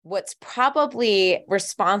what's probably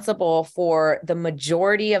responsible for the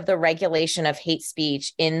majority of the regulation of hate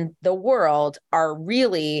speech in the world are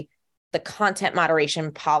really the content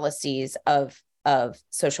moderation policies of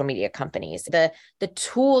social media companies. The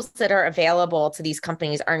tools that are available to these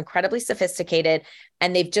companies are incredibly sophisticated,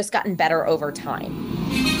 and they've just gotten better over time.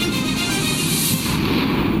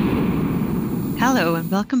 Hello,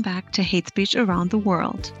 and welcome back to Hate Speech Around the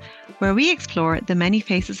World, where we explore the many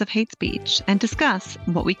faces of hate speech and discuss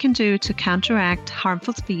what we can do to counteract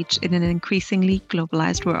harmful speech in an increasingly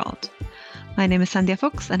globalized world. My name is Sandhya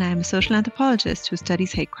Fuchs, and I am a social anthropologist who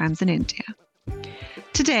studies hate crimes in India.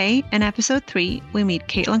 Today, in episode 3, we meet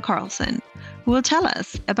Carlson, who will tell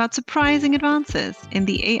us about surprising advances in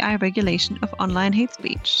the AI regulation of online hate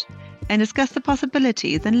speech and discuss the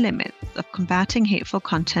possibilities and limits of combating hateful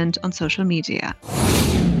content on social media.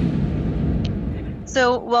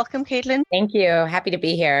 So welcome, Caitlin. Thank you. Happy to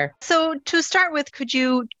be here. So to start with, could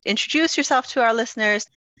you introduce yourself to our listeners?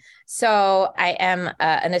 So I am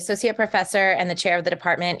an associate professor and the chair of the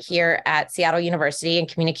department here at Seattle University in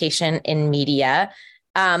communication in media.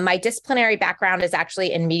 My disciplinary background is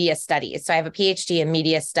actually in media studies. So I have a PhD in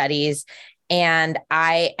media studies, and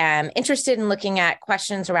I am interested in looking at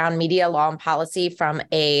questions around media law and policy from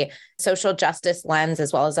a social justice lens,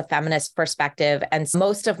 as well as a feminist perspective. And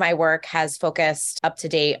most of my work has focused up to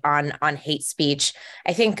date on hate speech.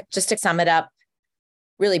 I think just to sum it up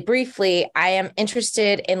really briefly, I am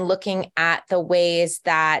interested in looking at the ways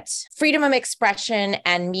that freedom of expression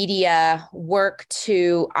and media work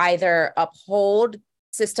to either uphold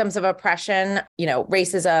systems of oppression,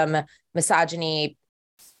 racism, misogyny,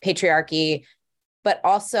 patriarchy, but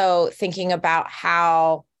also thinking about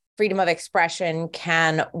how freedom of expression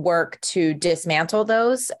can work to dismantle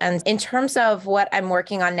those. And in terms of what I'm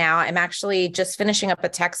working on now, I'm actually just finishing up a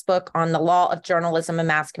textbook on the law of journalism and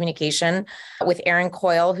mass communication with Erin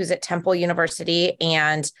Coyle, who's at Temple University,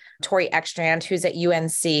 and Tori Ekstrand, who's at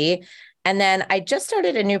UNC. And then I just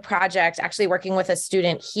started a new project, actually working with a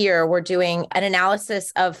student here. We're doing an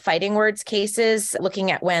analysis of fighting words cases,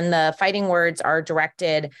 looking at when the fighting words are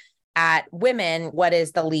directed at women, what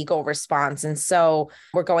is the legal response? And so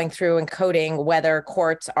we're going through and coding whether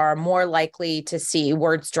courts are more likely to see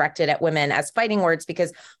words directed at women as fighting words,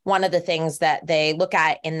 because one of the things that they look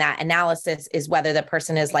at in that analysis is whether the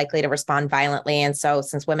person is likely to respond violently. And so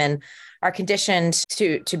since women are conditioned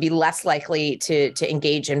to be less likely to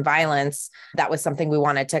engage in violence, that was something we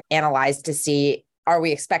wanted to analyze to see, are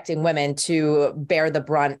we expecting women to bear the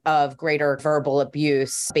brunt of greater verbal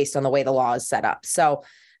abuse based on the way the law is set up? So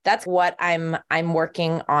that's what I'm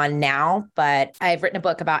working on now, but I've written a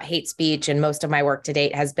book about hate speech, and most of my work to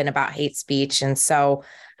date has been about hate speech. And so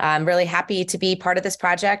I'm really happy to be part of this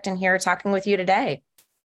project and here talking with you today.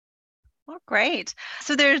 Oh, great.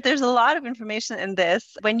 So there's a lot of information in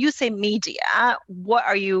this. When you say media, what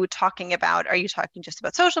are you talking about? Are you talking just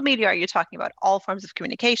about social media? Are you talking about all forms of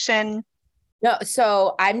communication? No,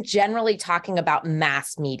 so I'm generally talking about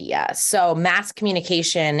mass media. So mass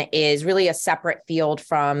communication is really a separate field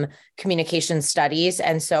from communication studies.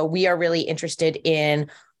 And so we are really interested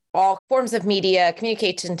in all forms of media,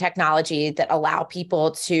 communication technology that allow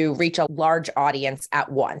people to reach a large audience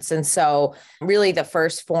at once. And so really the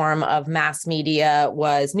first form of mass media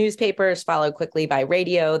was newspapers, followed quickly by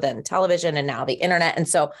radio, then television, and now the internet. And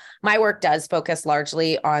so my work does focus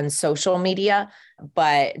largely on social media,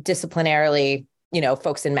 but disciplinarily,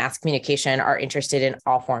 folks in mass communication are interested in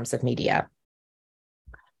all forms of media.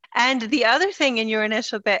 And the other thing in your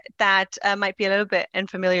initial bit that might be a little bit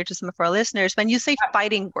unfamiliar to some of our listeners, when you say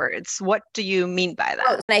fighting words, what do you mean by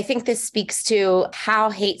that? And I think this speaks to how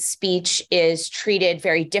hate speech is treated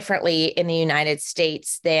very differently in the United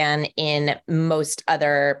States than in most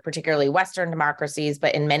other, particularly Western democracies,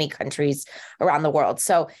 but in many countries around the world.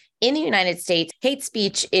 So in the United States, hate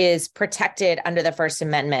speech is protected under the First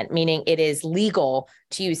Amendment, meaning it is legal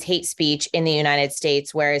to use hate speech in the United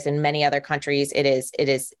States, whereas in many other countries, it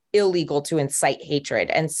is illegal to incite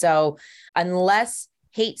hatred. And so unless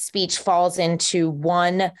hate speech falls into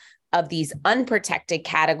one of these unprotected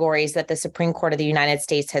categories that the Supreme Court of the United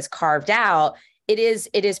States has carved out, it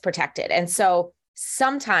is protected. And so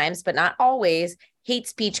sometimes, but not always, hate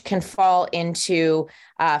speech can fall into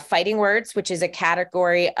fighting words, which is a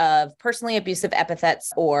category of personally abusive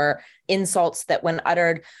epithets or insults that, when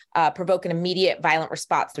uttered, provoke an immediate violent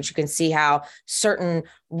response, which you can see how certain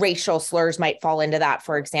racial slurs might fall into that.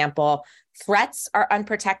 For example, threats are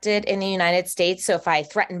unprotected in the United States. So if I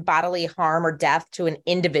threaten bodily harm or death to an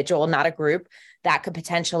individual, not a group, that could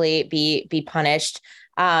potentially be punished.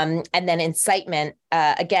 And then incitement,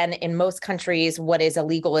 again, in most countries, what is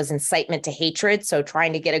illegal is incitement to hatred. So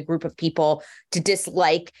trying to get a group of people to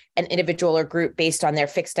dislike an individual or group based on their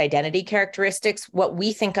fixed identity characteristics. What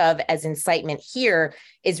we think of as incitement here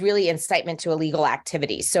is really incitement to illegal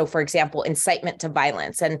activities. So, for example, incitement to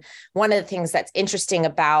violence. And one of the things that's interesting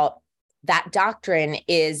about that doctrine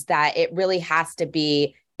is that it really has to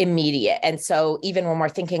be immediate. And so even when we're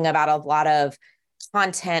thinking about a lot of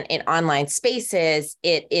content in online spaces,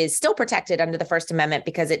 it is still protected under the First Amendment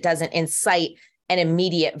because it doesn't incite an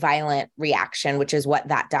immediate violent reaction, which is what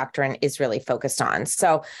that doctrine is really focused on.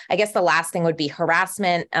 So I guess the last thing would be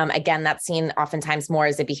harassment. Again, that's seen oftentimes more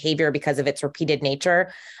as a behavior because of its repeated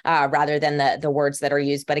nature, rather than the words that are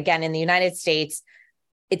used. But again, in the United States,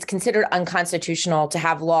 it's considered unconstitutional to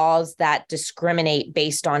have laws that discriminate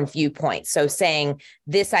based on viewpoints. So saying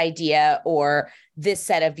this idea or this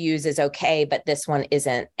set of views is okay, but this one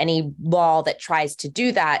isn't. Any law that tries to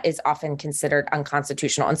do that is often considered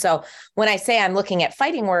unconstitutional. And so when I say I'm looking at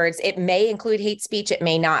fighting words, it may include hate speech, it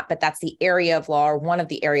may not, but that's the area of law or one of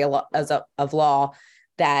the areas of law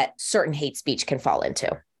that certain hate speech can fall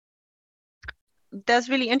into. That's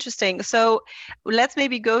really interesting. So let's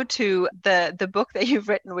maybe go to the book that you've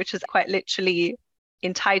written, which is quite literally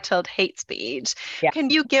entitled Hate Speech. Yeah. Can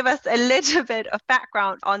you give us a little bit of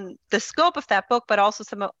background on the scope of that book, but also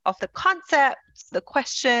some of the concepts, the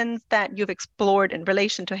questions that you've explored in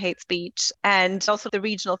relation to hate speech, and also the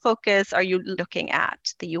regional focus? Are you looking at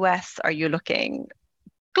the US? Are you looking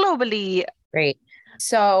globally? Great.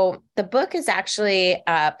 So the book is actually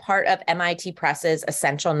part of MIT Press's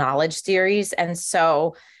Essential Knowledge series. And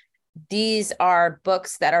so these are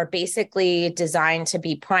books that are basically designed to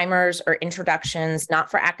be primers or introductions, not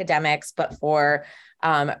for academics, but for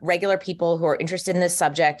regular people who are interested in this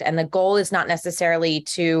subject. And the goal is not necessarily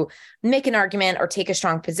to make an argument or take a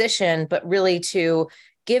strong position, but really to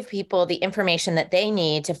give people the information that they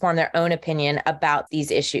need to form their own opinion about these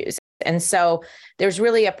issues. And so there's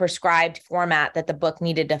really a prescribed format that the book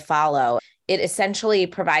needed to follow. It essentially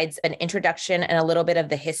provides an introduction and a little bit of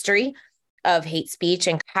the history of hate speech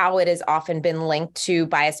and how it has often been linked to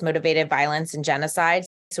bias-motivated violence and genocide.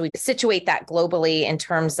 So we situate that globally in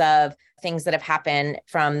terms of things that have happened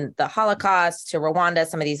from the Holocaust to Rwanda,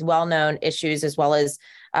 some of these well-known issues, as well as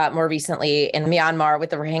more recently in Myanmar with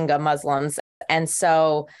the Rohingya Muslims. And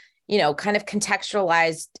so kind of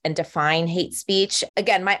contextualize and define hate speech.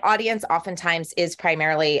 Again, my audience oftentimes is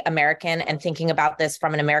primarily American and thinking about this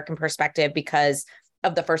from an American perspective because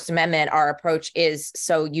of the First Amendment. Our approach is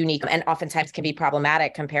so unique and oftentimes can be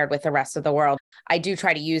problematic compared with the rest of the world. I do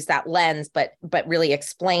try to use that lens, but really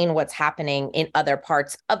explain what's happening in other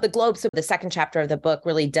parts of the globe. So the second chapter of the book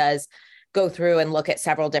really does go through and look at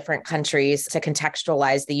several different countries to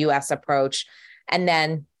contextualize the US approach. And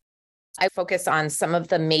then I focus on some of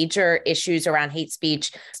the major issues around hate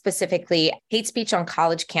speech, specifically hate speech on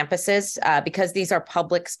college campuses, because these are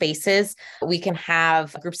public spaces. We can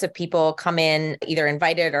have groups of people come in, either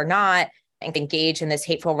invited or not, and engage in this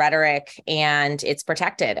hateful rhetoric, and it's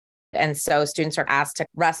protected. And so students are asked to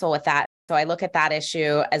wrestle with that. So I look at that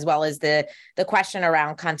issue as well as the question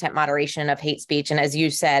around content moderation of hate speech. And as you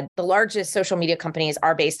said, the largest social media companies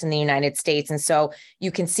are based in the United States. And so you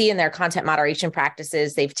can see in their content moderation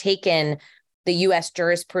practices, they've taken the US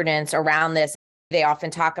jurisprudence around this. They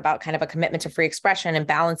often talk about kind of a commitment to free expression and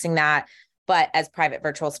balancing that. But as private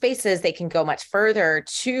virtual spaces, they can go much further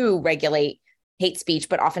to regulate hate speech,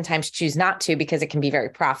 but oftentimes choose not to because it can be very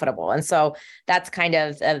profitable. And so that's kind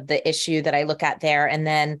of the issue that I look at there. And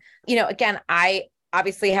then, again, I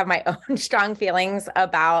obviously have my own strong feelings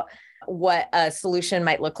about what a solution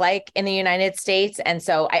might look like in the United States. And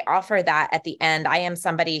so I offer that at the end. I am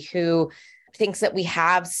somebody who thinks that we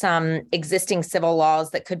have some existing civil laws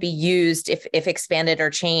that could be used if expanded or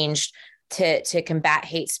changed to combat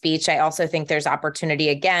hate speech. I also think there's opportunity,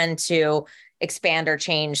 again, to expand or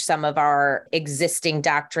change some of our existing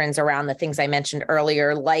doctrines around the things I mentioned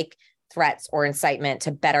earlier, like threats or incitement,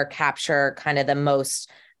 to better capture kind of the most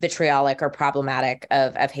vitriolic or problematic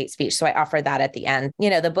of hate speech. So I offer that at the end.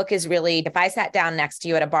 The book is really, if I sat down next to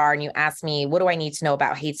you at a bar and you asked me, what do I need to know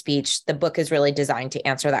about hate speech? The book is really designed to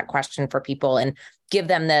answer that question for people and give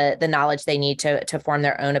them the knowledge they need to form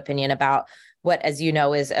their own opinion about what, as you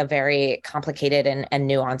know, is a very complicated and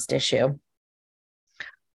nuanced issue.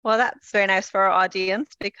 Well, that's very nice for our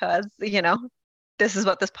audience because, this is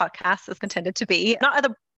what this podcast is intended to be. Not at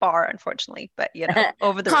a bar, unfortunately, but,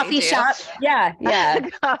 over the coffee radio. shop. Yeah.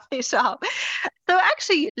 Coffee shop. So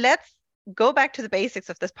actually, let's go back to the basics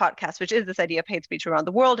of this podcast, which is this idea of hate speech around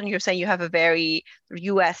the world. And you're saying you have a very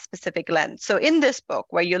US specific lens. So in this book,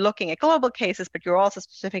 where you're looking at global cases, but you're also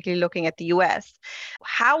specifically looking at the US,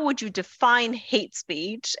 how would you define hate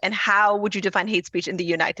speech, and how would you define hate speech in the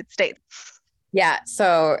United States? Yeah,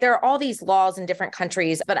 so there are all these laws in different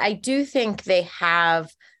countries, but I do think they have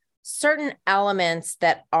certain elements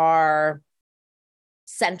that are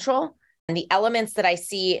central. And the elements that I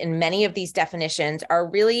see in many of these definitions are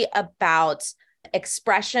really about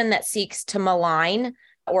expression that seeks to malign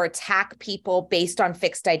or attack people based on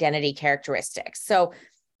fixed identity characteristics. So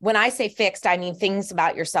when I say fixed, I mean things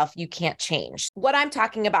about yourself you can't change. What I'm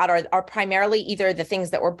talking about are primarily either the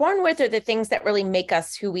things that we're born with or the things that really make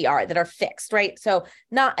us who we are, that are fixed, right? So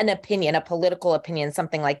not an opinion, a political opinion,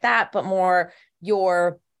 something like that, but more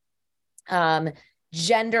your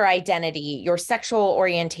gender identity, your sexual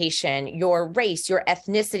orientation, your race, your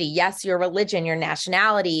ethnicity, yes, your religion, your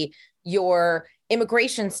nationality, your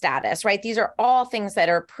immigration status, right? These are all things that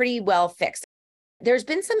are pretty well fixed. There's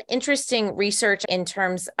been some interesting research in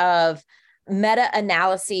terms of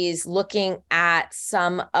meta-analyses looking at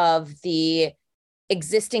some of the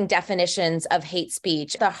existing definitions of hate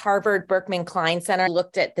speech. The Harvard Berkman Klein Center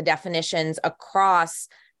looked at the definitions across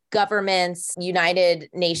governments, United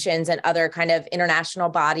Nations, and other kind of international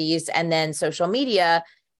bodies, and then social media,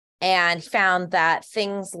 and found that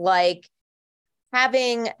things like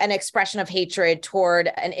having an expression of hatred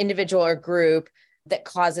toward an individual or group that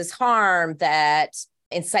causes harm, that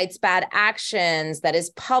incites bad actions, that is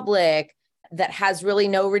public, that has really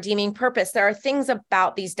no redeeming purpose. There are things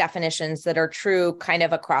about these definitions that are true kind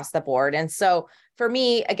of across the board. And so for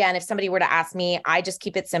me, again, if somebody were to ask me, I just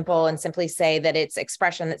keep it simple and simply say that it's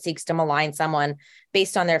expression that seeks to malign someone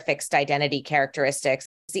based on their fixed identity characteristics.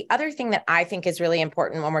 The other thing that I think is really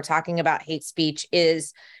important when we're talking about hate speech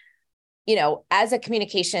is, you know, as a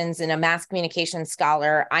communications and a mass communications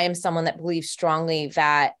scholar, I am someone that believes strongly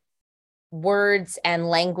that words and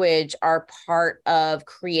language are part of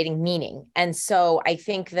creating meaning. And so I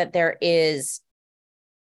think that there is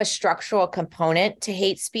a structural component to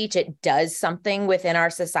hate speech. It does something within our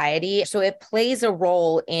society. So it plays a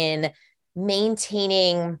role in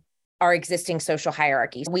maintaining our existing social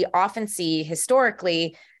hierarchies. We often see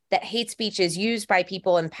historically that hate speech is used by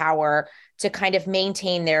people in power to kind of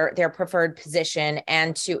maintain their preferred position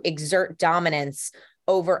and to exert dominance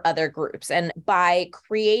over other groups. And by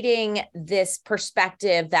creating this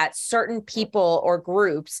perspective that certain people or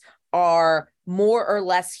groups are more or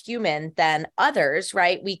less human than others,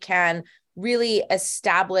 right, we can really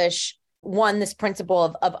establish this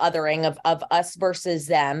principle of othering, of us versus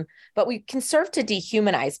them, but we can serve to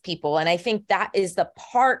dehumanize people. And I think that is the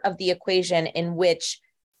part of the equation in which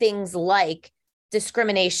things like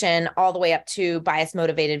discrimination all the way up to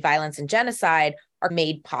bias-motivated violence and genocide are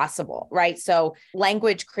made possible, right? So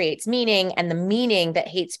language creates meaning, and the meaning that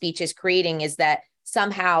hate speech is creating is that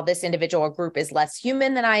somehow this individual or group is less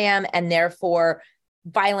human than I am, and therefore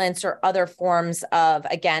violence or other forms of,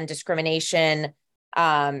 again, discrimination,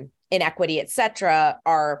 inequity, et cetera,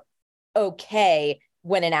 are okay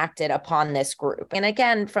when enacted upon this group. And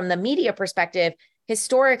again, from the media perspective,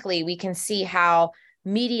 historically, we can see how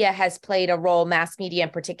media has played a role, mass media in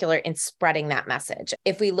particular, in spreading that message.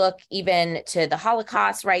 If we look even to the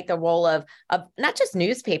Holocaust, right, the role of not just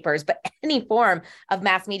newspapers, but any form of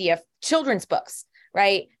mass media, children's books,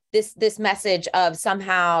 right? This message of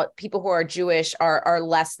somehow people who are Jewish are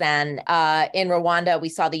less than. In Rwanda, we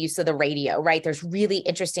saw the use of the radio, right? There's really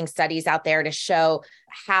interesting studies out there to show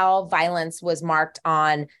how violence was marked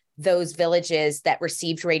on those villages that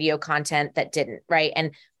received radio content that didn't, right?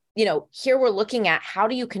 And you know, here we're looking at how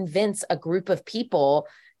do you convince a group of people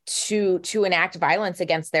to enact violence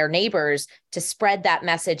against their neighbors, to spread that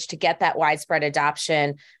message, to get that widespread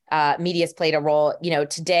adoption. Media's played a role. You know,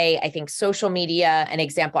 today, I think social media, an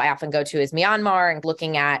example I often go to is Myanmar, and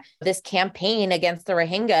looking at this campaign against the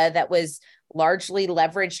Rohingya that was largely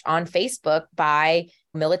leveraged on Facebook by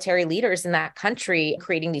military leaders in that country,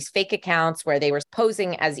 creating these fake accounts where they were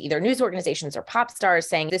posing as either news organizations or pop stars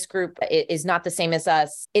saying this group is not the same as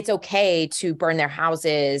us. It's okay to burn their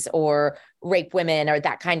houses or rape women or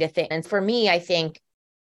that kind of thing. And for me, I think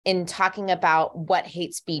in talking about what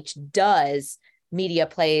hate speech does, media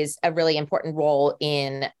plays a really important role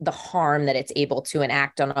in the harm that it's able to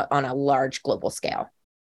enact on a large global scale.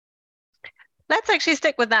 Let's actually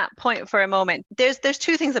stick with that point for a moment. There's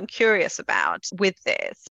two things I'm curious about with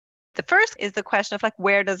this. The first is the question of like,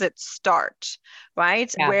 where does it start, right?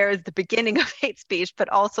 Yeah. Where is the beginning of hate speech? But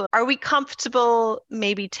also, are we comfortable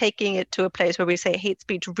maybe taking it to a place where we say hate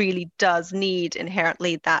speech really does need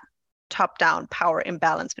inherently that top-down power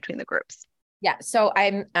imbalance between the groups? Yeah, so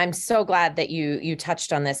I'm so glad that you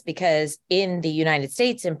touched on this, because in the United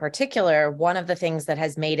States in particular, one of the things that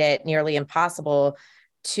has made it nearly impossible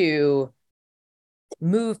to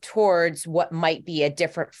move towards what might be a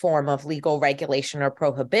different form of legal regulation or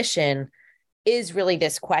prohibition is really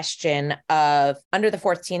this question of, under the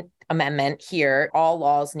 14th Amendment here, all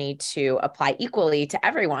laws need to apply equally to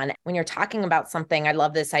everyone. When you're talking about something, I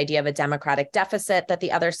love this idea of a democratic deficit that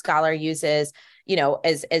the other scholar uses,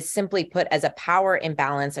 as simply put, as a power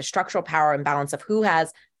imbalance, a structural power imbalance of who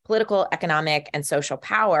has political, economic, and social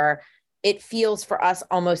power. It feels for us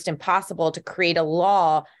almost impossible to create a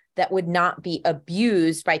law that would not be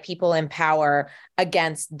abused by people in power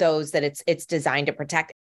against those that it's designed to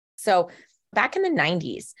protect. So back in the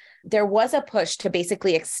 90s, there was a push to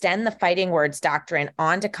basically extend the fighting words doctrine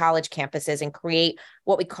onto college campuses and create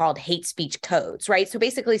what we called hate speech codes, right? So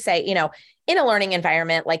basically say, in a learning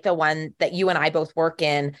environment like the one that you and I both work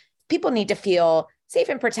in, people need to feel safe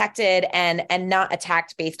and protected and not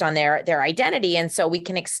attacked based on their identity. And so we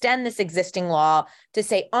can extend this existing law to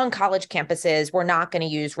say on college campuses, we're not going to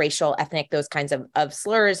use racial, ethnic, those kinds of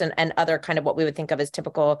slurs and other kind of what we would think of as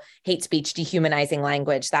typical hate speech, dehumanizing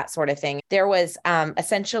language, that sort of thing. There was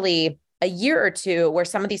essentially a year or two where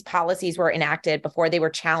some of these policies were enacted before they were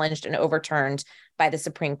challenged and overturned by the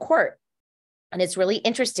Supreme Court. And it's really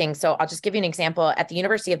interesting. So I'll just give you an example. At the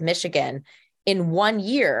University of Michigan, in 1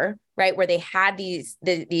 year, right, where they had these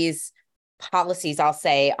policies, I'll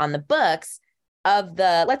say, on the books, of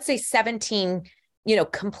the, let's say 17,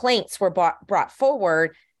 complaints were brought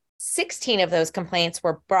forward, 16 of those complaints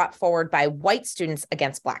were brought forward by white students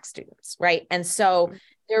against Black students, right? And so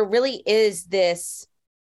there really is this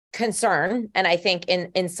concern. And I think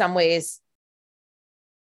in some ways,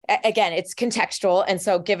 again, it's contextual. And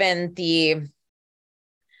so given the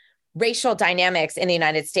racial dynamics in the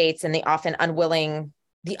United States and the often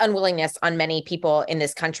unwillingness on many people in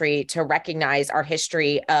this country to recognize our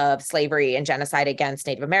history of slavery and genocide against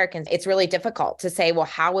Native Americans, it's really difficult to say, well,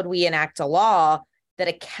 how would we enact a law that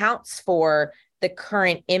accounts for the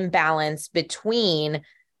current imbalance between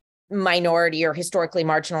minority or historically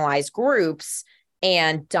marginalized groups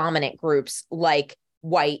and dominant groups like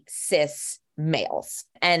white cis males?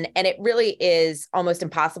 And it really is almost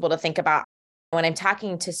impossible to think about. When I'm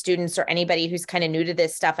talking to students or anybody who's kind of new to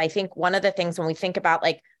this stuff, I think one of the things when we think about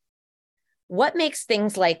like what makes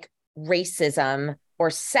things like racism or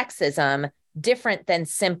sexism different than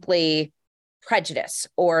simply prejudice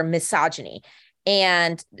or misogyny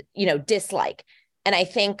and, dislike. And I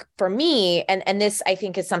think for me, and this I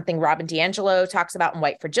think is something Robin DiAngelo talks about in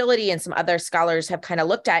White Fragility and some other scholars have kind of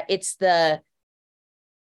looked at, it's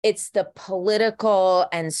the political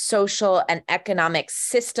and social and economic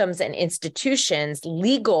systems and institutions,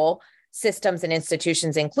 legal systems and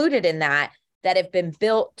institutions included in that have been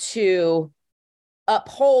built to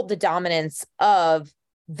uphold the dominance of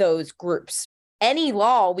those groups. Any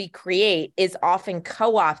law we create is often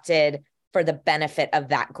co-opted for the benefit of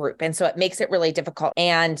that group. And so it makes it really difficult.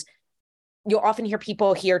 And you'll often hear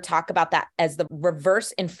people here talk about that as the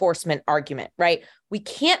reverse enforcement argument, right? We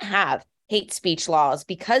can't have hate speech laws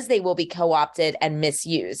because they will be co-opted and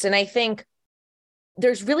misused. And I think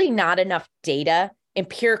there's really not enough data,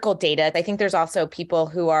 empirical data. I think there's also people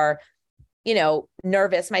who are,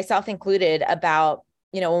 nervous, myself included, about,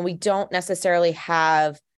 when we don't necessarily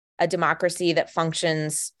have a democracy that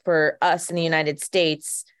functions for us in the United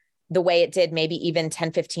States the way it did maybe even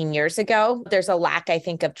 10, 15 years ago. There's a lack, I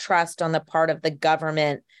think, of trust on the part of the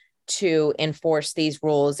government to enforce these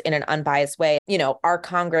rules in an unbiased way. Our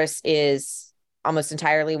Congress is almost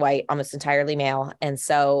entirely white, almost entirely male. And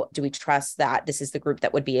so do we trust that this is the group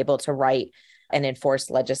that would be able to write and enforce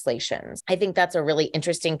legislations? I think that's a really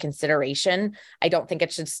interesting consideration. I don't think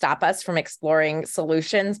it should stop us from exploring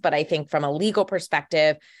solutions, but I think from a legal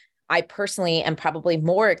perspective, I personally am probably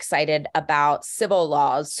more excited about civil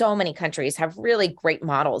laws. So many countries have really great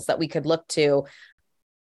models that we could look to.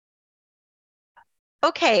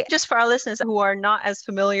 Okay, just for our listeners who are not as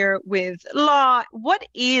familiar with law, what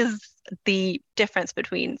is the difference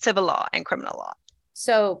between civil law and criminal law?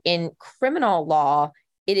 So in criminal law,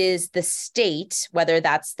 it is the state, whether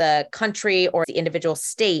that's the country or the individual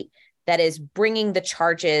state, that is bringing the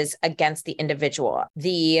charges against the individual.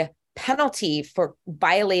 The penalty for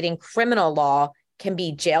violating criminal law can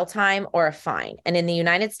be jail time or a fine. And in the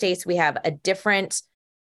United States, we have a different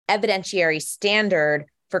evidentiary standard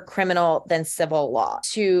for criminal than civil law.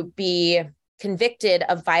 To be convicted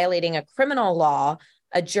of violating a criminal law,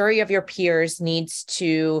 a jury of your peers needs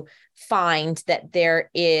to find that there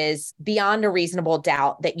is beyond a reasonable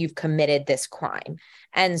doubt that you've committed this crime.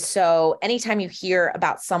 And so anytime you hear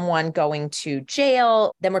about someone going to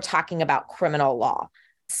jail, then we're talking about criminal law.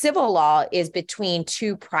 Civil law is between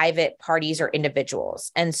two private parties or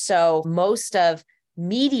individuals. And so most of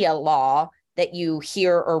media law that you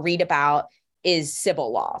hear or read about is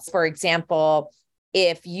civil law. For example,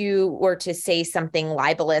 if you were to say something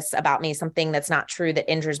libelous about me, something that's not true that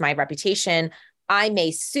injures my reputation, I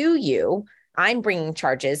may sue you. I'm bringing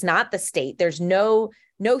charges, not the state. There's no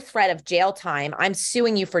threat of jail time. I'm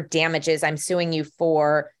suing you for damages. I'm suing you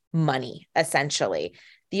for money, essentially.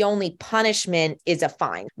 The only punishment is a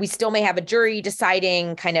fine. We still may have a jury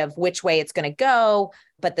deciding kind of which way it's going to go,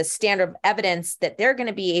 but the standard of evidence that they're going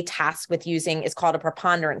to be tasked with using is called a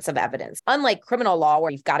preponderance of evidence. Unlike criminal law,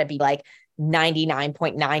 where you've got to be like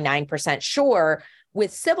 99.99% sure,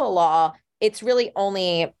 with civil law, it's really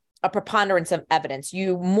only a preponderance of evidence.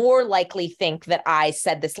 You more likely think that I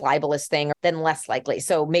said this libelous thing than less likely.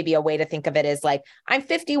 So maybe a way to think of it is like, I'm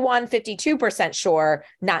 52% sure,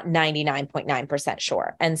 not 99.9%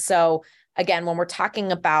 sure. And so again, when we're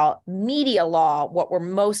talking about media law, what we're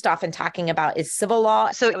most often talking about is civil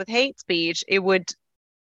law. So with hate speech, it would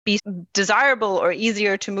be desirable or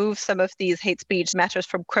easier to move some of these hate speech matters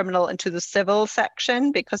from criminal into the civil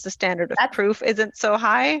section because the standard of proof isn't so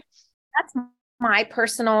high. That's my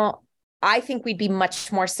personal, I think we'd be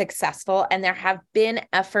much more successful. And there have been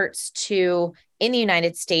efforts in the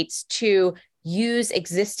United States to use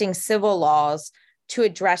existing civil laws to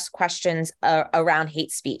address questions around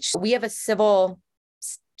hate speech. We have a civil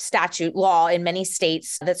statute law in many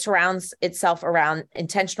states that surrounds itself around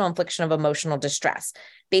intentional infliction of emotional distress.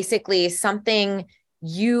 Basically, something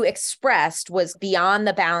you expressed was beyond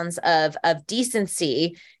the bounds of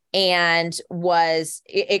decency and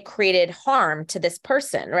it created harm to this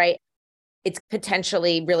person, right? It's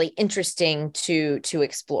potentially really interesting to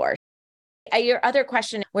explore. Your other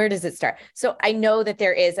question, where does it start? So I know that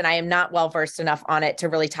there is, and I am not well versed enough on it to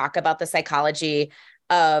really talk about the psychology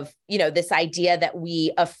of, this idea that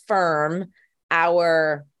we affirm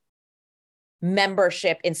our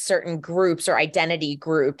membership in certain groups or identity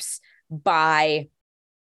groups by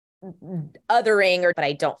othering, but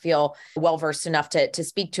I don't feel well versed enough to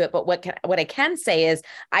speak to it. But what I can say is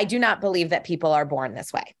I do not believe that people are born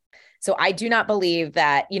this way. So I do not believe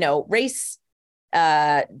that, race,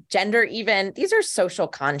 gender, even these are social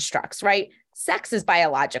constructs, right? Sex is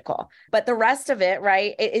biological, but the rest of it,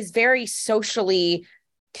 right, it is very socially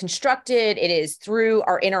constructed. It is through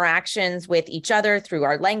our interactions with each other, through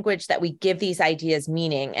our language, that we give these ideas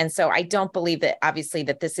meaning. And so I don't believe that, obviously,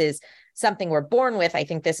 that this is something we're born with. I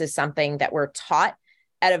think this is something that we're taught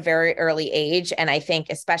at a very early age. And I think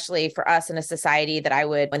especially for us in a society that I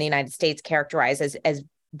would, in the United States, characterize as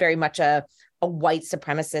very much a white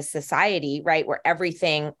supremacist society, right? Where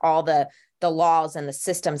everything, all the laws and the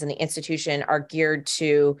systems and the institution are geared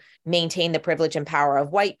to maintain the privilege and power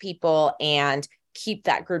of white people and keep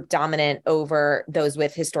that group dominant over those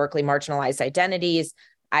with historically marginalized identities.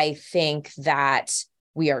 I think that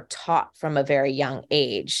we are taught from a very young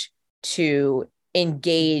age to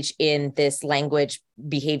engage in this language,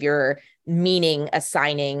 behavior, meaning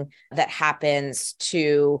assigning that happens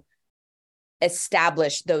to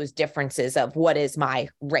establish those differences of what is my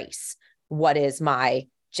race, what is my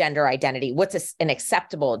gender identity, what's an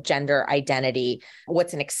acceptable gender identity,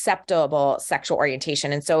 what's an acceptable sexual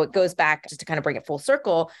orientation. And so it goes back, just to kind of bring it full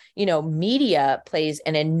circle, media plays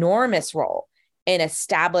an enormous role in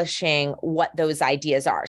establishing what those ideas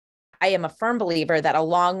are. I am a firm believer that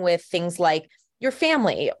along with things like your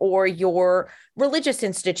family or your religious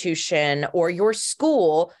institution or your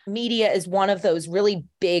school, media is one of those really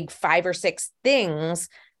big 5 or 6 things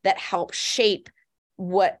that help shape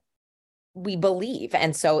what we believe.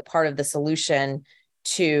 And so part of the solution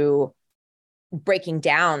to breaking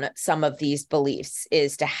down some of these beliefs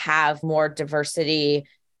is to have more diversity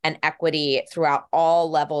and equity throughout all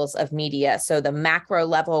levels of media. So the macro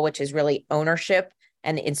level, which is really ownership,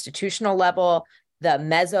 and the institutional level, the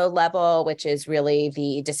meso level, which is really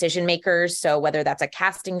the decision makers. So whether that's a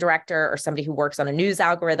casting director or somebody who works on a news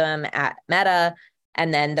algorithm at Meta,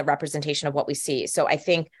 and then the representation of what we see. So I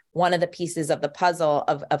think one of the pieces of the puzzle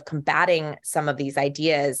of combating some of these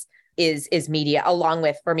ideas is media, along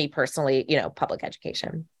with, for me personally, public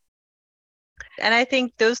education. And I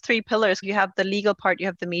think those 3 pillars, you have the legal part, you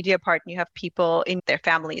have the media part, and you have people in their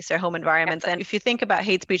families, their home environments. And if you think about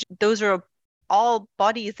hate speech, those are all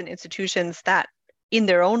bodies and institutions that in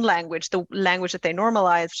their own language, the language that they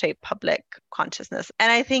normalize, shape public consciousness. And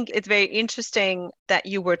I think it's very interesting that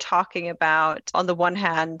you were talking about, on the one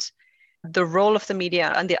hand, the role of the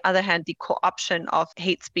media, on the other hand, the co-option of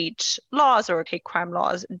hate speech laws or hate crime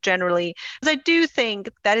laws generally. Because I do think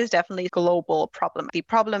that is definitely a global problem. The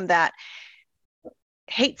problem that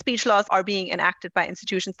hate speech laws are being enacted by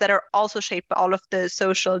institutions that are also shaped by all of the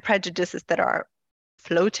social prejudices that are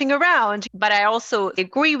floating around. But I also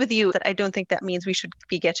agree with you that I don't think that means we should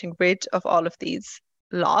be getting rid of all of these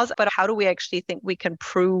laws. But how do we actually think we can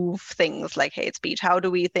prove things like hate speech? How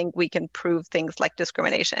do we think we can prove things like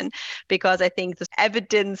discrimination? Because I think the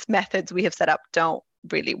evidence methods we have set up don't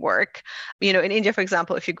really work. In India, for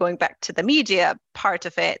example, if you're going back to the media part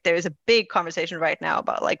of it, there is a big conversation right now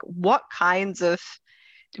about like what kinds of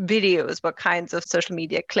videos, what kinds of social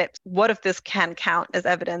media clips, what of this can count as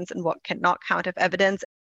evidence and what cannot count as evidence.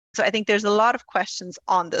 So I think there's a lot of questions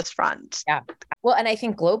on this front. Yeah. Well, and I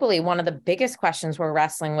think globally, one of the biggest questions we're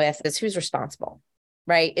wrestling with is who's responsible,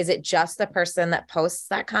 right? Is it just the person that posts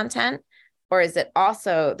that content? Or is it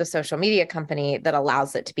also the social media company that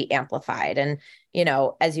allows it to be amplified? And,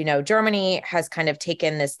 as you know, Germany has kind of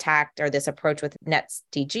taken this tact or this approach with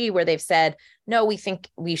NetzDG where they've said, no, we think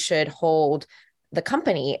we should hold the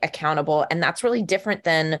company accountable. And that's really different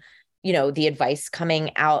than, the advice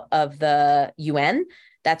coming out of the UN.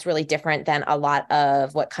 That's really different than a lot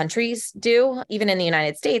of what countries do, even in the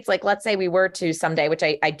United States. Like, let's say we were to someday, which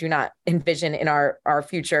I do not envision in our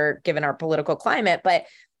future, given our political climate, but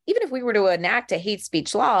even if we were to enact a hate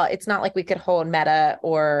speech law, it's not like we could hold Meta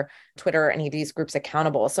or Twitter or any of these groups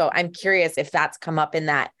accountable. So I'm curious if that's come up in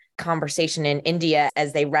that conversation in India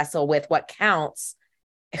as they wrestle with what counts,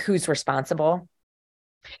 who's responsible.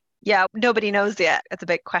 Yeah, nobody knows yet. It's a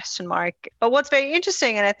big question mark. But what's very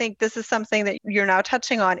interesting, and I think this is something that you're now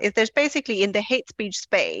touching on, is there's basically in the hate speech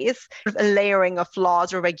space a layering of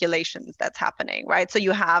laws or regulations that's happening, right? So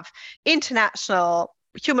you have international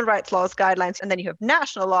human rights laws, guidelines, and then you have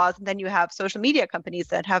national laws, and then you have social media companies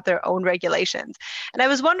that have their own regulations. And I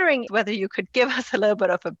was wondering whether you could give us a little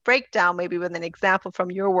bit of a breakdown, maybe with an example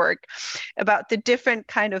from your work, about the different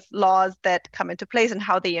kind of laws that come into place and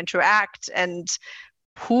how they interact and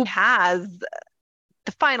who has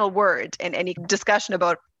the final word in any discussion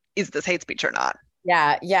about is this hate speech or not?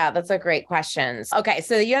 Yeah, that's a great question. Okay,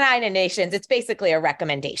 so the United Nations, it's basically a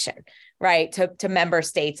recommendation, right, to member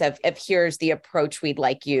states of here's the approach we'd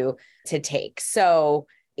like you to take. So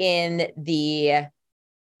in the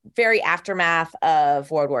very aftermath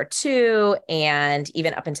of World War II and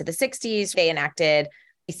even up into the 60s, they enacted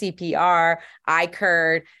CPR,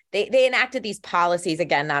 ICURD. They enacted these policies,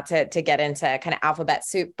 again, not to get into kind of alphabet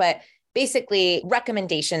soup, but basically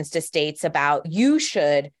recommendations to states about you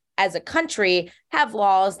should, as a country, have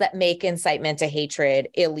laws that make incitement to hatred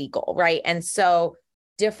illegal, right? And so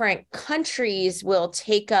different countries will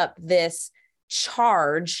take up this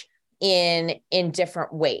charge in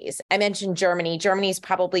different ways. I mentioned Germany. Germany's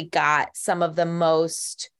probably got some of the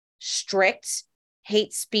most strict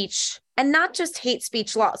hate speech, and not just hate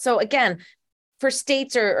speech law. So again, for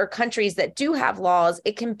states or countries that do have laws,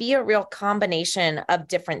 it can be a real combination of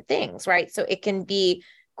different things, right? So it can be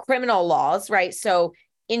criminal laws, right? So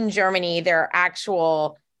in Germany, there are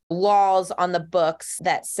actual laws on the books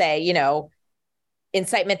that say,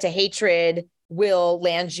 incitement to hatred will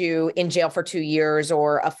land you in jail for 2 years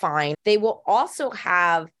or a fine. They will also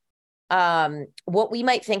have what we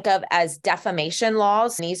might think of as defamation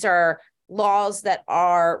laws. These are laws that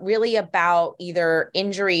are really about either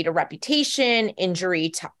injury to reputation, injury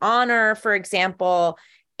to honor, for example.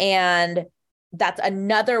 And that's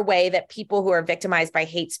another way that people who are victimized by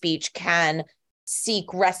hate speech can seek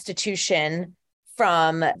restitution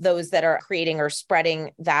from those that are creating or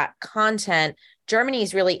spreading that content. Germany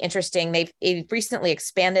is really interesting. They've recently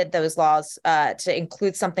expanded those laws to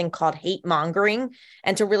include something called hate mongering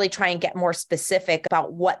and to really try and get more specific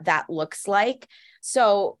about what that looks like.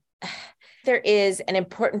 So there is an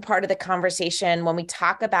important part of the conversation when we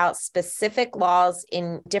talk about specific laws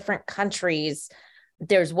in different countries.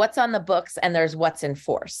 There's what's on the books and there's what's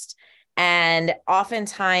enforced. And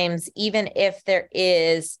oftentimes, even if there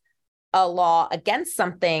is a law against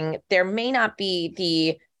something, there may not be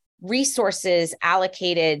the resources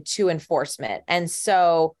allocated to enforcement. And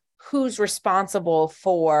so who's responsible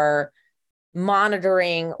for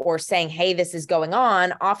monitoring or saying, hey, this is going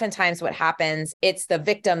on? Oftentimes what happens, it's the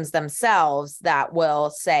victims themselves that will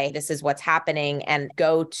say, this is what's happening, and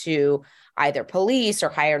go to either police or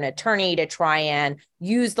hire an attorney to try and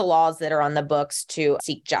use the laws that are on the books to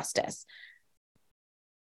seek justice.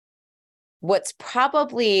 What's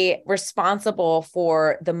probably responsible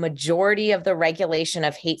for the majority of the regulation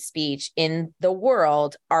of hate speech in the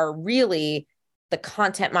world are really the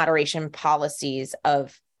content moderation policies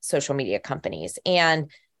of social media companies. And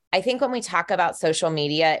I think when we talk about social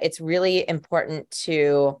media, it's really important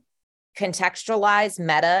to contextualize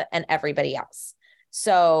Meta and everybody else.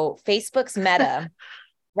 So Facebook's Meta,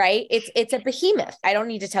 right? It's a behemoth. I don't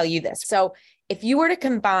need to tell you this. So if you were to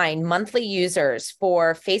combine monthly users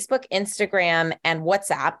for Facebook, Instagram, and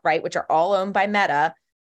WhatsApp, right, which are all owned by Meta,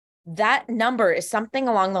 that number is something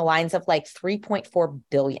along the lines of like 3.4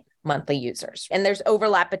 billion monthly users. And there's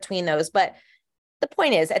overlap between those. But the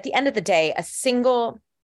point is, at the end of the day, a single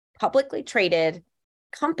publicly traded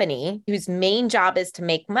company whose main job is to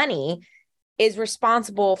make money is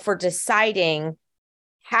responsible for deciding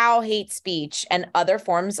how hate speech and other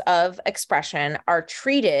forms of expression are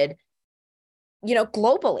treated,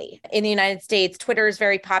 globally. In the United States, Twitter is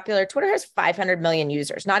very popular. Twitter has 500 million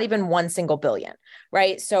users, not even one single billion,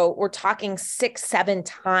 right? So we're talking 6-7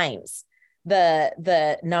 times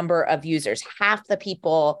the number of users. Half the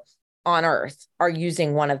people on earth are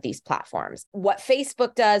using one of these platforms. What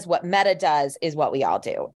Facebook does, what Meta does, is what we all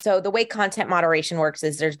do. So the way content moderation works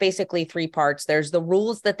is there's basically 3 parts. There's the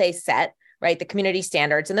rules that they set, right? The community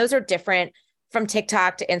standards, and those are different from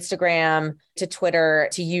TikTok to Instagram to Twitter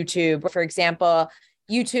to YouTube. For example,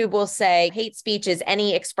 YouTube will say hate speech is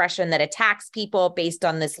any expression that attacks people based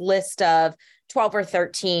on this list of 12 or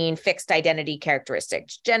 13 fixed identity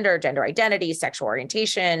characteristics: gender identity, sexual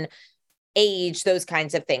orientation, age, those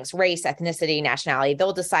kinds of things, race, ethnicity, nationality.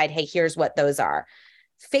 They'll decide, hey, here's what those are.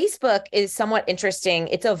 Facebook is somewhat interesting.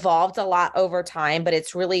 It's evolved a lot over time, but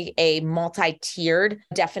it's really a multi-tiered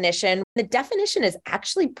definition. The definition is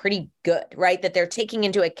actually pretty good, right? That they're taking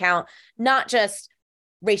into account not just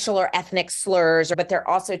racial or ethnic slurs, but they're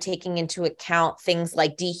also taking into account things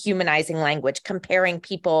like dehumanizing language, comparing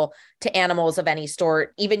people to animals of any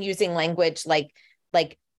sort, even using language like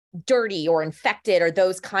dirty or infected or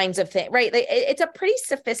those kinds of things, right? It's a pretty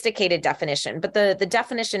sophisticated definition, but the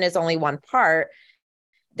definition is only one part.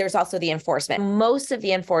 There's also the enforcement. Most of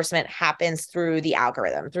the enforcement happens through the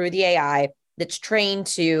algorithm, through the AI that's trained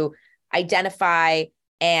to identify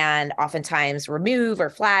and oftentimes remove or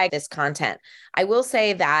flag this content. I will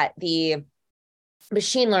say that the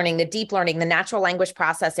machine learning, the deep learning, the natural language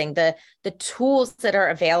processing, the tools that are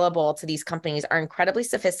available to these companies are incredibly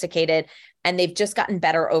sophisticated, and they've just gotten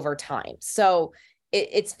better over time. So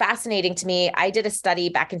it's fascinating to me. I did a study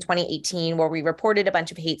back in 2018 where we reported a bunch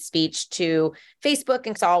of hate speech to Facebook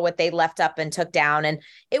and saw what they left up and took down. And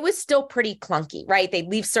it was still pretty clunky, right? They'd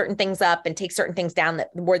leave certain things up and take certain things down that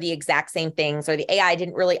were the exact same things, or the AI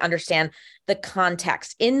didn't really understand the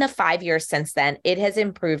context. In the 5 years since then, it has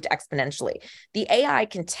improved exponentially. The AI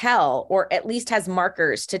can tell, or at least has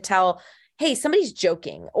markers to tell, hey, somebody's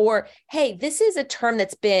joking, or hey, this is a term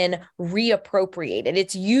that's been reappropriated.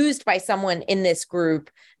 It's used by someone in this group,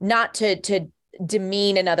 not to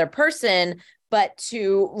demean another person, but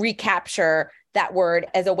to recapture that word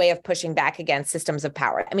as a way of pushing back against systems of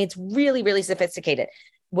power. I mean, it's really, really sophisticated.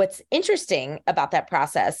 What's interesting about that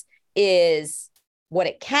process is what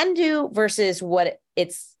it can do versus what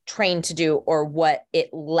it's trained to do, or what it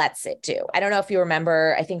lets it do. I don't know if you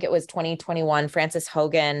remember, I think it was 2021, Frances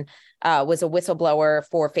Hogan was a whistleblower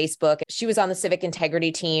for Facebook. She was on the civic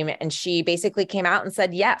integrity team, and she basically came out and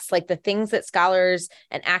said, yes, like the things that scholars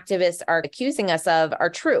and activists are accusing us of are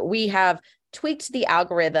true. We have tweaked the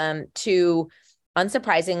algorithm to,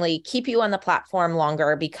 unsurprisingly, keep you on the platform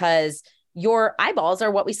longer because your eyeballs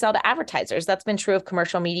are what we sell to advertisers. That's been true of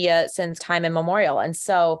commercial media since time immemorial. And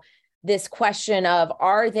so this question of,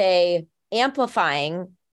 are they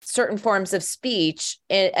amplifying certain forms of speech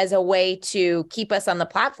as a way to keep us on the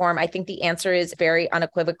platform? I think the answer is very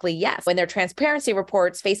unequivocally yes. When their transparency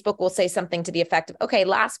reports, Facebook will say something to the effect of, okay,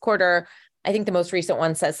 last quarter, I think the most recent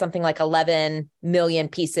one says something like 11 million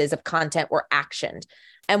pieces of content were actioned.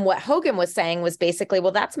 And what Hogan was saying was basically,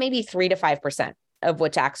 well, that's maybe 3 to 5% of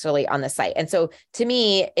what's actually on the site. And so to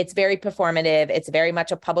me, it's very performative. It's very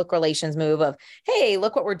much a public relations move of, hey,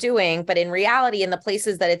 look what we're doing. But in reality, in the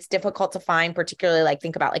places that it's difficult to find, particularly like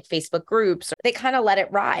think about like Facebook groups, they kind of let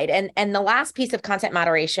it ride. And the last piece of content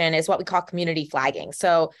moderation is what we call community flagging.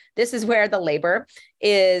 So this is where the labor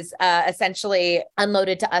is essentially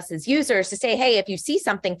unloaded to us as users to say, hey, if you see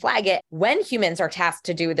something, flag it. When humans are tasked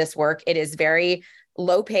to do this work, it is very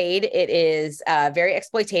low paid. It is very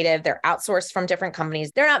exploitative. They're outsourced from different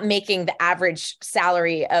companies. They're not making the average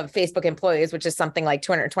salary of Facebook employees, which is something like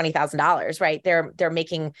 $220,000, right? They're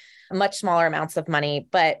making much smaller amounts of money.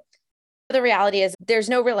 But the reality is there's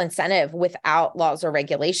no real incentive without laws or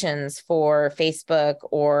regulations for Facebook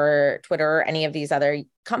or Twitter or any of these other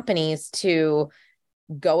companies to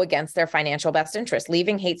go against their financial best interest.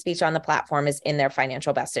 Leaving hate speech on the platform is in their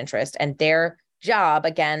financial best interest, and their job,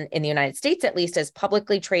 again, in the United States, at least, as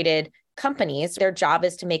publicly traded companies, their job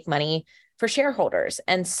is to make money for shareholders.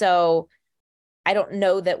 And so I don't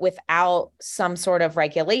know that without some sort of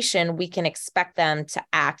regulation, we can expect them to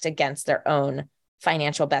act against their own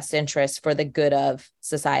financial best interests for the good of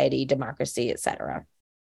society, democracy, et cetera.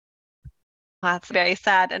 That's very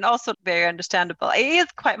sad and also very understandable. It is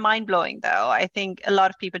quite mind-blowing, though. I think a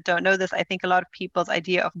lot of people don't know this. I think a lot of people's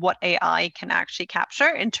idea of what AI can actually capture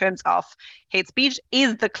in terms of hate speech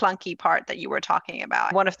is the clunky part that you were talking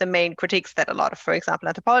about. One of the main critiques that a lot of, for example,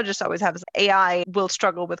 anthropologists always have is AI will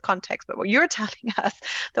struggle with context. But what you're telling us,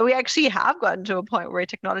 that we actually have gotten to a point where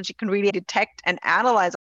technology can really detect and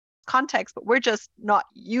analyze context, but we're just not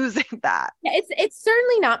using that. Yeah, it's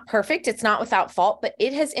certainly not perfect. It's not without fault, but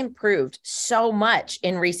it has improved so much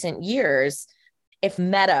in recent years. If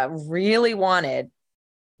Meta really wanted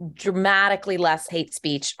dramatically less hate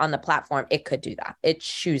speech on the platform, it could do that. It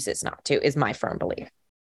chooses not to, is my firm belief.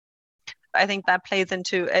 I think that plays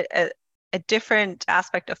into a different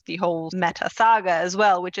aspect of the whole Meta saga as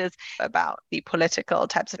well, which is about the political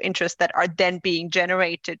types of interests that are then being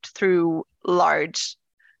generated through large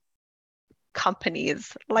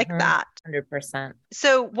companies like that. 100%.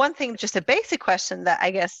 So one thing, just a basic question that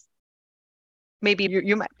I guess maybe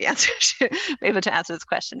you might be able to answer this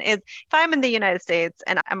question is, if I'm in the United States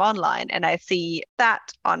and I'm online and I see that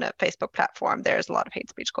on a Facebook platform, there's a lot of hate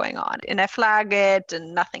speech going on and I flag it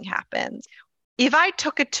and nothing happens. If I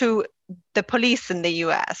took it to the police in the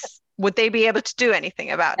US, would they be able to do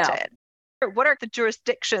anything about it? What are the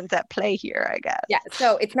jurisdictions at play here, I guess? Yeah,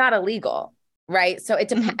 so it's not illegal, right? So it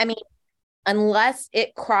depends. I mean, unless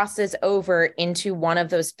it crosses over into one of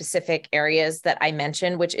those specific areas that I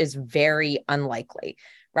mentioned, which is very unlikely,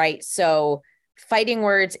 right? So fighting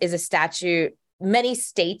words is a statute. Many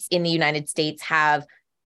states in the United States have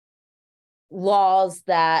laws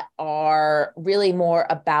that are really more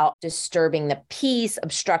about disturbing the peace,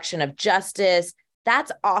 obstruction of justice.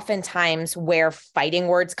 That's oftentimes where fighting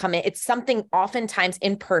words come in. It's something oftentimes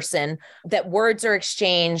in person that words are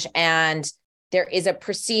exchanged and there is a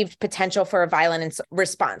perceived potential for a violent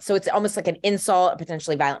response. So it's almost like an insult, a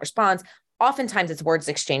potentially violent response. Oftentimes it's words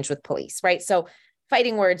exchanged with police, right? So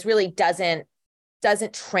fighting words really doesn't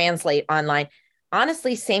translate online.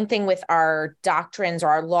 Honestly, same thing with our doctrines or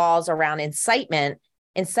our laws around incitement.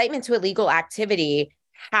 Incitement to illegal activity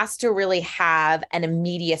has to really have an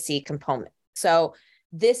immediacy component. So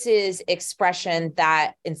this is expression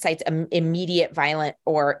that incites an immediate violent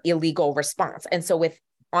or illegal response. And so with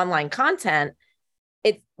online content,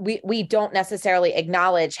 we don't necessarily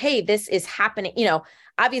acknowledge, hey, this is happening.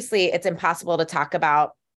 Obviously it's impossible to talk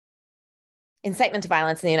about incitement to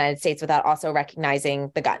violence in the United States without also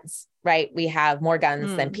recognizing the guns, right? We have more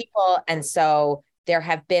guns than people. And so there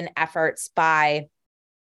have been efforts by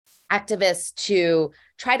activists to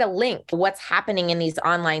try to link what's happening in these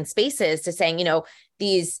online spaces to saying,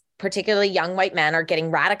 these particularly young white men are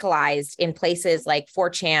getting radicalized in places like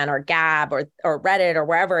 4chan or Gab or Reddit or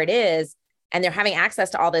wherever it is. And they're having access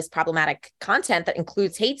to all this problematic content that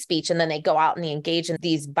includes hate speech. And then they go out and they engage in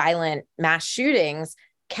these violent mass shootings.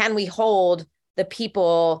 Can we hold the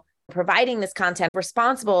people providing this content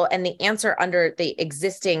responsible? And the answer under the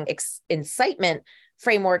existing incitement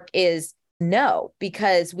framework is no,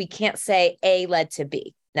 because we can't say A led to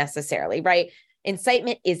B necessarily, right?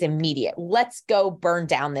 Incitement is immediate. Let's go burn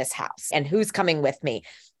down this house. And who's coming with me?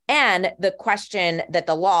 And the question that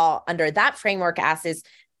the law under that framework asks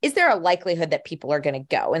is there a likelihood that people are going to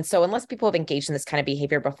go? And so unless people have engaged in this kind of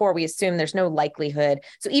behavior before, we assume there's no likelihood.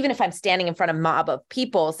 So even if I'm standing in front of a mob of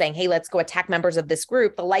people saying, hey, let's go attack members of this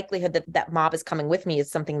group, the likelihood that that mob is coming with me is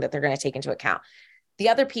something that they're going to take into account. The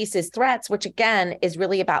other piece is threats, which again is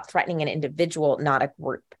really about threatening an individual, not a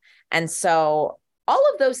group. And so all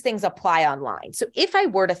of those things apply online. So if I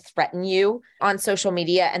were to threaten you on social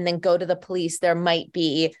media and then go to the police, there might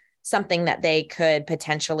be something that they could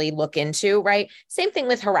potentially look into, right? Same thing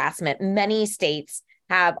with harassment. Many states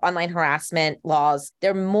have online harassment laws.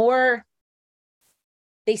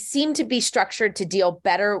 They seem to be structured to deal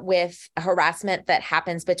better with harassment that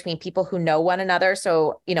happens between people who know one another.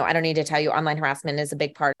 So, I don't need to tell you, online harassment is a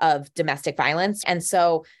big part of domestic violence. And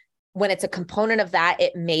so when it's a component of that,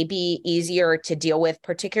 it may be easier to deal with,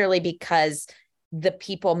 particularly because the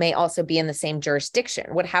people may also be in the same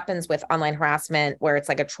jurisdiction. What happens with online harassment, where it's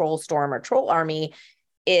like a troll storm or troll army,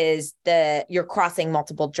 is you're crossing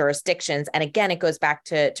multiple jurisdictions. And again, it goes back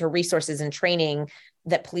to resources and training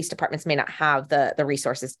that police departments may not have the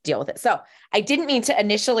resources to deal with it. So I didn't mean to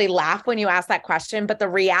initially laugh when you asked that question, but the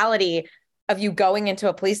reality of you going into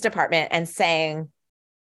a police department and saying,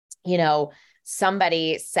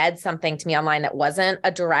 somebody said something to me online that wasn't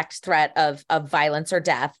a direct threat of violence or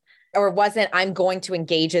death, or wasn't, I'm going to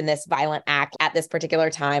engage in this violent act at this particular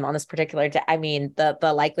time on this particular day. I mean,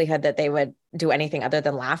 the likelihood that they would do anything other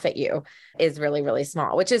than laugh at you is really, really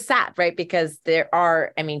small, which is sad, right? Because there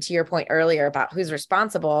are, I mean, to your point earlier about who's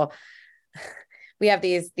responsible, we have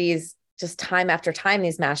these just time after time,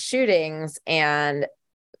 these mass shootings, and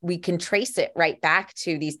we can trace it right back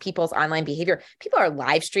to these people's online behavior. People are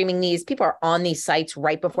live streaming these. People are on these sites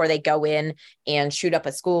right before they go in and shoot up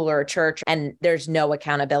a school or a church. And there's no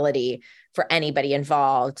accountability for anybody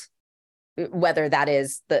involved, whether that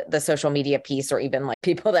is the social media piece or even like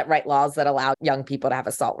people that write laws that allow young people to have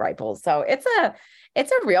assault rifles. So it's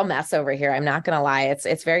a real mess over here. I'm not going to lie.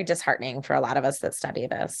 It's very disheartening for a lot of us that study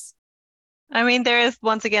this. I mean, there is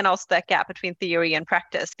once again also that gap between theory and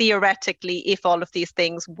practice. Theoretically, if all of these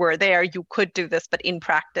things were there, you could do this, but in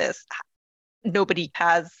practice, nobody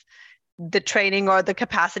has the training or the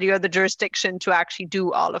capacity or the jurisdiction to actually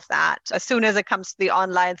do all of that. As soon as it comes to the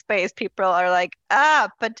online space, people are like,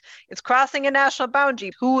 but it's crossing a national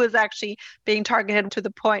boundary. Who is actually being targeted to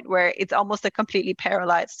the point where it's almost a completely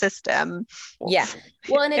paralyzed system? Yeah.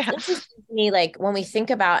 Well, and it's interesting to me, like when we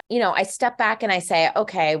think about, I step back and I say,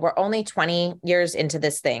 okay, we're only 20 years into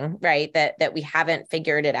this thing, right? That we haven't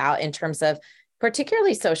figured it out in terms of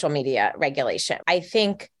particularly social media regulation. I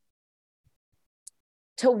think,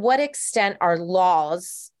 to what extent are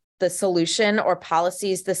laws the solution or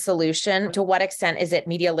policies the solution? To what extent is it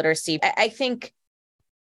media literacy? I think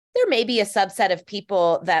there may be a subset of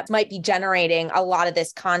people that might be generating a lot of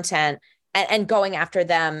this content and going after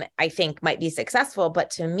them, I think might be successful.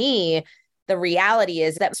 But to me, the reality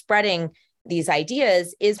is that spreading these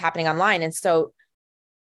ideas is happening online. And so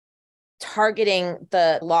targeting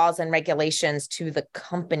the laws and regulations to the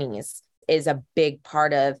companies is a big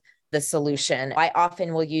part of the solution. I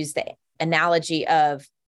often will use the analogy of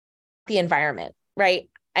the environment, right?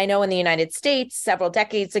 I know in the United States, several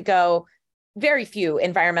decades ago, very few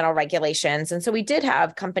environmental regulations. And so we did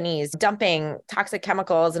have companies dumping toxic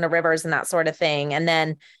chemicals into rivers and that sort of thing. And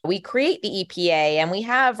then we create the EPA and we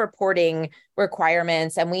have reporting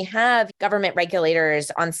requirements and we have government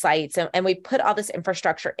regulators on sites and we put all this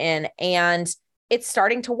infrastructure in, and it's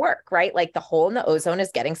starting to work, right? Like the hole in the ozone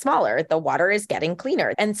is getting smaller, the water is getting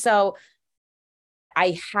cleaner. And so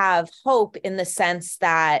I have hope in the sense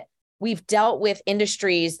that we've dealt with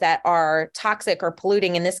industries that are toxic or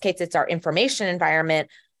polluting. In this case, it's our information environment,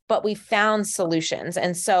 but we found solutions.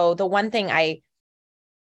 And so the one thing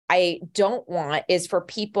I don't want is for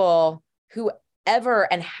people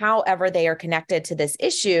whoever and however they are connected to this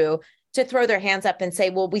issue to throw their hands up and say,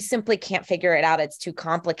 well, we simply can't figure it out. It's too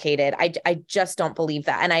complicated. I just don't believe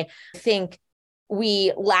that. And I think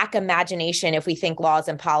we lack imagination if we think laws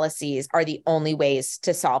and policies are the only ways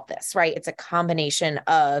to solve this, right? It's a combination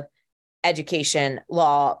of education,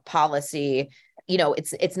 law, policy.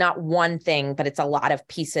 It's not one thing, but it's a lot of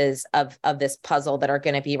pieces of this puzzle that are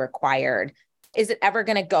going to be required. Is it ever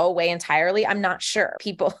going to go away entirely? I'm not sure.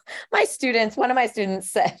 One of my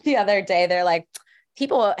students said the other day, they're like,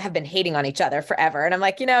 people have been hating on each other forever. And I'm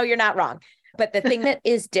like, you're not wrong. But the thing that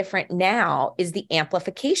is different now is the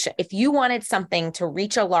amplification. If you wanted something to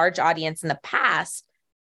reach a large audience in the past,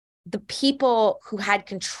 the people who had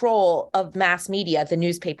control of mass media, the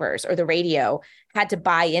newspapers or the radio, had to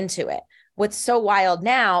buy into it. What's so wild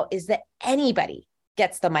now is that anybody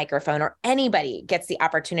gets the microphone or anybody gets the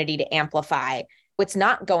opportunity to amplify. It's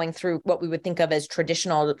not going through what we would think of as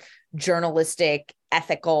traditional journalistic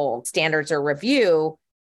ethical standards or review.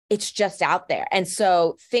 It's just out there. And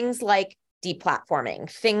so things like deplatforming,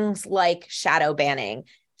 things like shadow banning,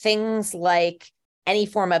 things like any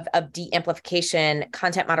form of de-amplification,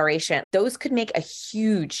 content moderation, those could make a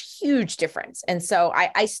huge, huge difference. And so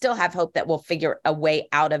I still have hope that we'll figure a way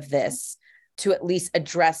out of this to at least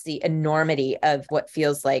address the enormity of what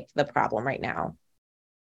feels like the problem right now.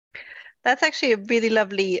 That's actually a really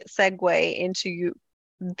lovely segue into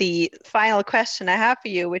the final question I have for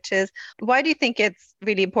you, which is, why do you think it's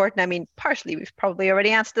really important? I mean, partially, we've probably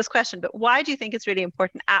already answered this question, but why do you think it's really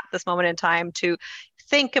important at this moment in time to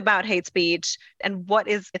think about hate speech? And what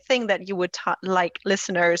is the thing that you would like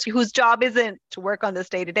listeners whose job isn't to work on this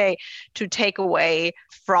day to day to take away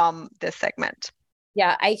from this segment?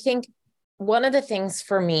 Yeah, I think one of the things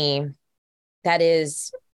for me that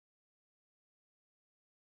is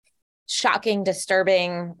shocking,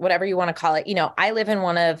 disturbing, whatever you want to call it. I live in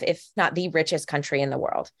one of, if not the richest country in the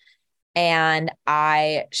world. And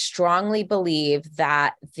I strongly believe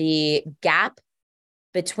that the gap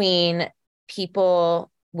between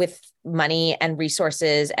people with money and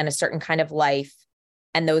resources and a certain kind of life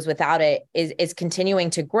and those without it is continuing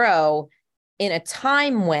to grow in a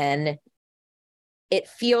time when it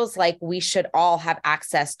feels like we should all have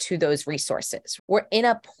access to those resources. We're in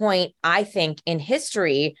a point, I think, in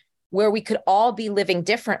history where we could all be living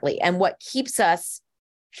differently. And what keeps us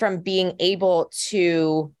from being able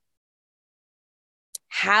to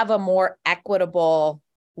have a more equitable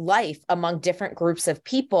life among different groups of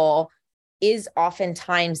people is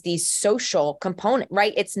oftentimes the social component,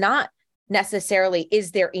 right? It's not necessarily,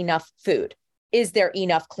 is there enough food? Is there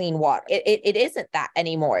enough clean water? It isn't that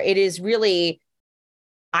anymore. It is really,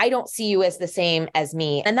 I don't see you as the same as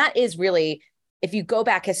me. And that is really, if you go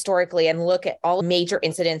back historically and look at all major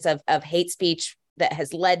incidents of hate speech that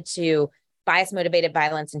has led to bias-motivated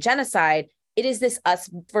violence and genocide, it is this us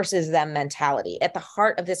versus them mentality. At the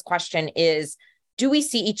heart of this question is, do we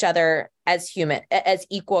see each other as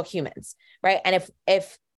equal humans, right? And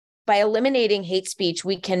if by eliminating hate speech,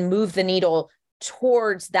 we can move the needle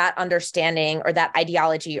towards that understanding or that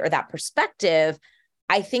ideology or that perspective,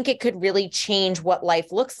 I think it could really change what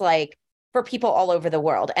life looks like for people all over the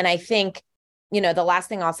world. And I think, the last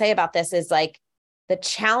thing I'll say about this is like the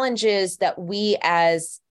challenges that we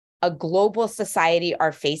as a global society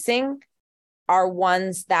are facing are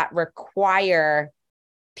ones that require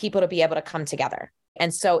people to be able to come together.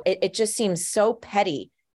 And so it just seems so petty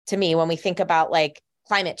to me when we think about like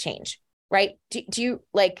climate change, right? Do you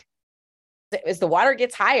like, as the water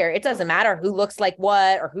gets higher, it doesn't matter who looks like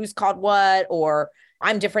what or who's called what, or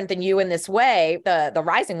I'm different than you in this way. The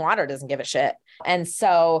rising water doesn't give a shit. And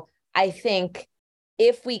so I think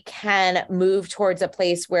if we can move towards a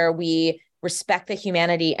place where we respect the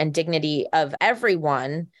humanity and dignity of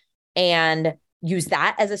everyone and use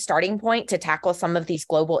that as a starting point to tackle some of these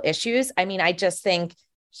global issues, I mean, I just think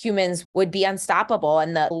humans would be unstoppable,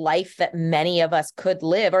 and the life that many of us could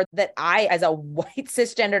live, or that I, as a white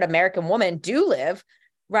cisgendered American woman, do live,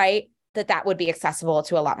 right? That would be accessible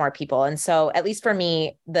to a lot more people. And so, at least for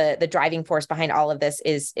me, the driving force behind all of this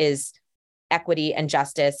is equity and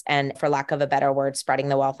justice, and, for lack of a better word, spreading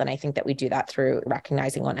the wealth. And I think that we do that through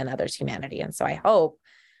recognizing one another's humanity. And so I hope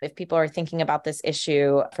if people are thinking about this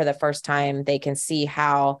issue for the first time, they can see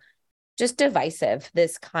how just divisive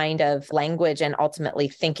this kind of language and ultimately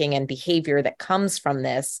thinking and behavior that comes from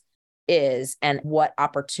this is, and what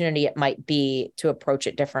opportunity it might be to approach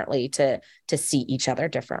it differently, to see each other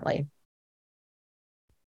differently.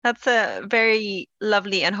 That's a very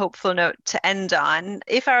lovely and hopeful note to end on.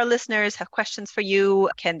 If our listeners have questions for you,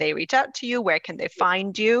 can they reach out to you? Where can they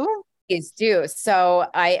find you? Please do. So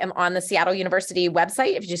I am on the Seattle University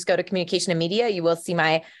website. If you just go to communication and media, you will see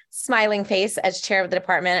my smiling face as chair of the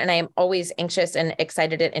department. And I am always anxious and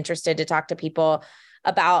excited and interested to talk to people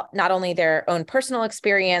about not only their own personal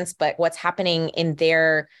experience, but what's happening in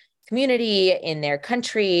their community, in their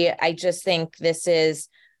country. I just think this is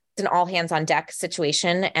an all hands on deck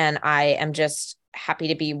situation. And I am just happy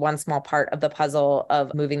to be one small part of the puzzle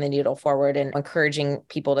of moving the needle forward and encouraging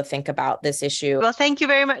people to think about this issue. Well, thank you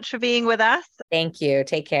very much for being with us. Thank you.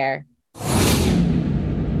 Take care.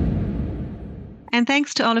 And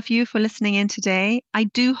thanks to all of you for listening in today. I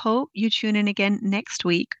do hope you tune in again next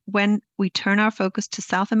week when we turn our focus to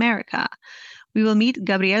South America. We will meet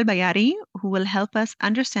Gabriel Bayari, who will help us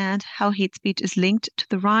understand how hate speech is linked to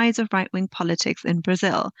the rise of right-wing politics in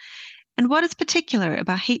Brazil, and what is particular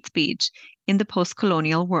about hate speech in the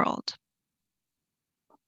post-colonial world.